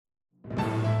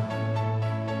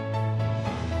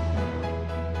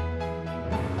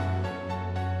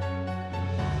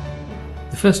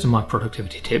first of my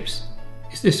productivity tips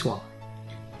is this one.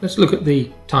 Let's look at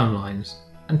the timelines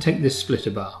and take this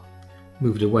splitter bar,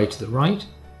 move it away to the right,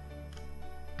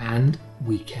 and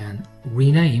we can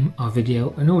rename our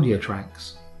video and audio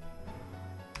tracks.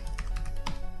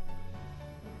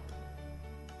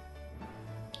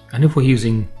 And if we're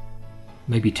using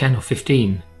maybe 10 or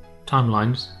 15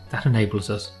 timelines, that enables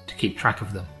us to keep track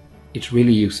of them. It's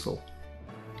really useful.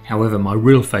 However, my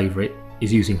real favourite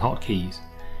is using hotkeys.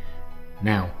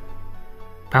 Now,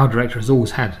 PowerDirector has always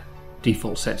had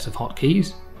default sets of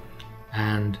hotkeys,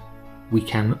 and we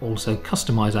can also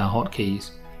customise our hotkeys.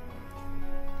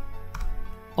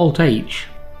 Alt-H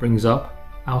brings up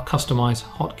our customise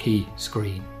hotkey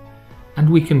screen, and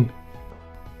we can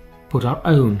put our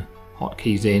own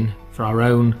hotkeys in for our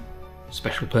own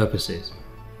special purposes.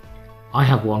 I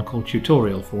have one called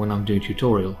Tutorial for when I'm doing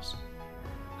tutorials,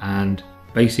 and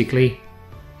basically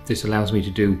this allows me to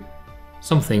do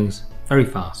some things very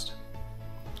fast.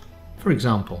 For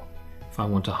example, if I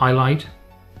want to highlight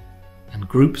and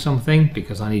group something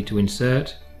because I need to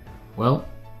insert, well,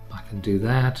 I can do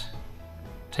that.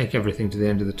 Take everything to the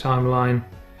end of the timeline,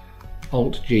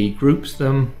 Alt-G groups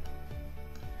them,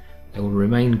 they will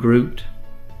remain grouped,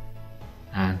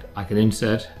 and I can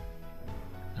insert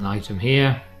an item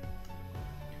here,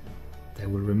 they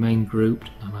will remain grouped,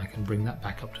 and I can bring that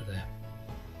back up to there.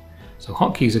 So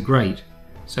hotkeys are great.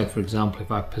 So for example,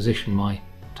 if I position my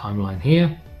timeline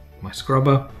here, my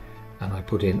scrubber, and I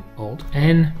put in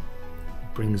Alt-N,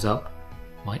 it brings up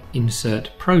my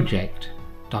Insert Project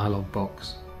dialog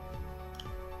box.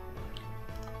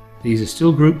 These are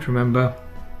still grouped, remember,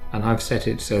 and I've set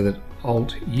it so that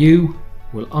Alt-U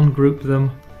will ungroup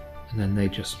them, and then they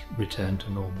just return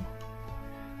to normal.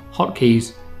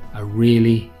 Hotkeys are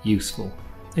really useful.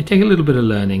 They take a little bit of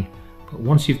learning, but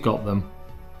once you've got them,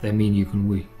 they mean you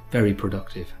can be very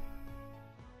productive.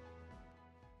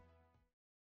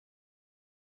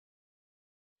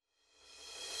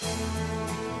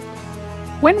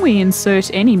 When we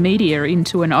insert any media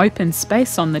into an open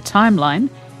space on the timeline,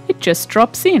 it just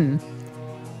drops in.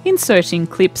 Inserting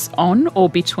clips on or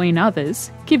between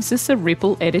others gives us a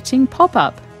ripple editing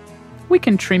pop-up. We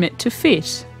can trim it to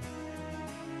fit.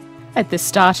 At the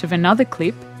start of another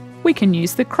clip, we can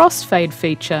use the crossfade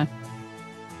feature.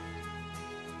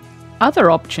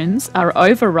 Other options are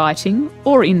overwriting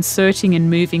or inserting and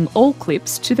moving all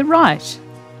clips to the right.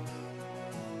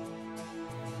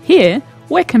 Here,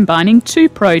 we're combining two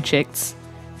projects.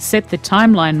 Set the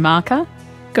timeline marker,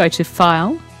 go to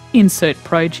File, Insert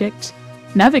Project,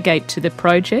 navigate to the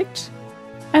project,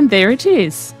 and there it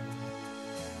is.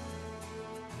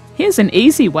 Here's an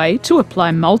easy way to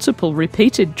apply multiple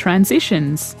repeated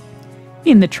transitions.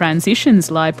 In the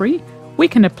Transitions library, we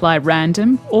can apply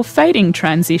random or fading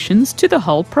transitions to the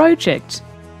whole project.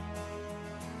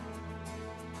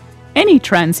 Any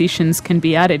transitions can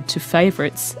be added to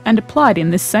favourites and applied in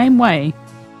the same way.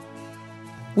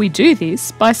 We do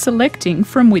this by selecting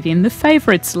from within the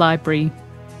Favourites library.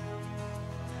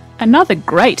 Another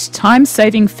great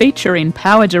time-saving feature in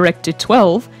PowerDirector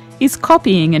 12 is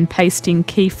copying and pasting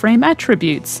keyframe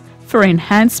attributes for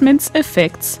enhancements,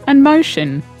 effects and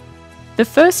motion. The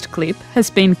first clip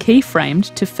has been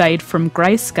keyframed to fade from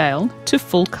grayscale to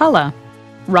full colour.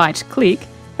 Right-click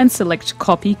and select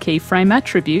Copy Keyframe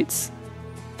Attributes,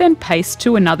 then paste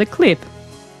to another clip.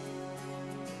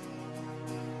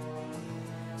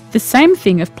 The same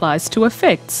thing applies to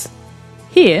effects.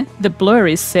 Here, the blur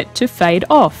is set to fade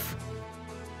off.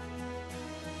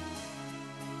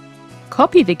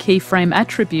 Copy the keyframe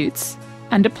attributes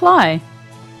and apply.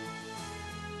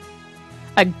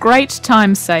 A great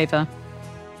time saver.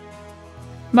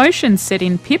 Motion set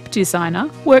in Pip Designer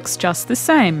works just the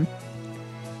same.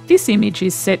 This image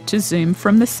is set to zoom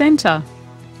from the centre.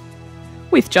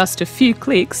 With just a few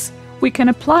clicks, we can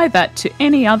apply that to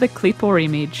any other clip or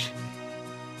image.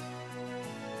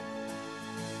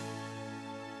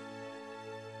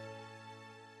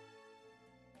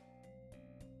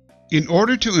 In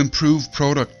order to improve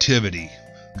productivity,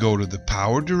 go to the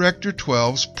PowerDirector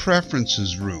 12's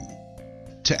Preferences room.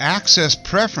 To access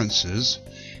Preferences,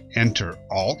 enter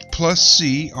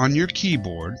Alt+C on your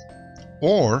keyboard,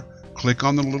 or click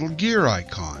on the little gear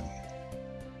icon.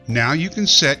 Now you can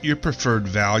set your preferred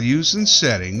values and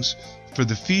settings for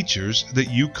the features that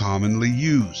you commonly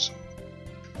use.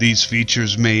 These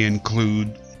features may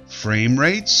include frame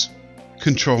rates,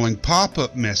 controlling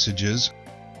pop-up messages,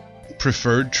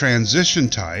 preferred transition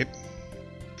type.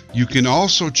 You can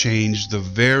also change the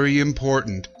very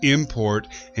important import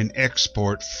and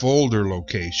export folder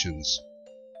locations,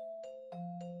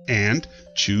 and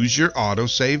choose your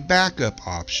autosave backup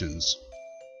options.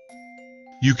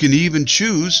 You can even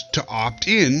choose to opt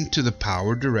in to the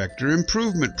PowerDirector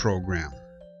Improvement Program.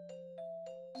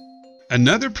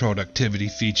 Another productivity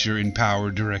feature in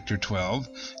PowerDirector 12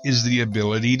 is the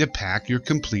ability to pack your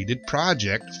completed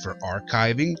project for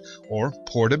archiving or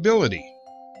portability.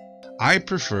 I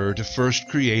prefer to first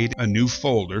create a new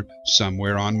folder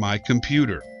somewhere on my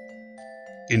computer.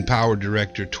 In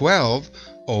PowerDirector 12,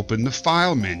 open the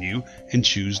File menu and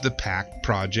choose the Pack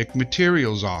Project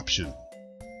Materials option.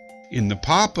 In the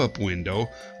pop-up window,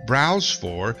 browse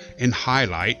for and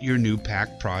highlight your new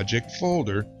Pack Project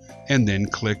folder and then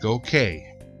click OK.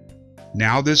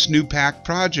 Now this new Pack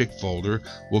Project folder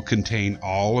will contain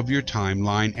all of your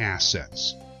timeline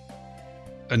assets.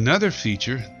 Another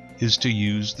feature is to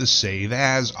use the Save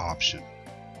As option.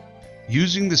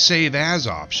 Using the Save As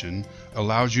option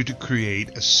allows you to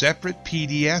create a separate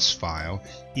PDS file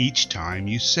each time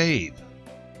you save.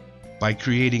 By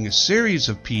creating a series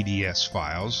of PDS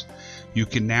files, you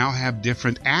can now have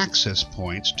different access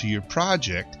points to your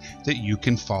project that you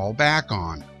can fall back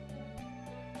on.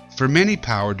 For many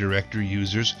PowerDirector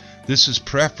users, this is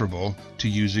preferable to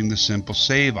using the Simple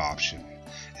Save option,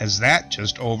 as that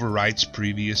just overwrites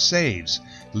previous saves,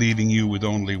 leaving you with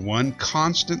only one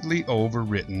constantly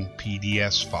overwritten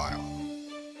PDS file.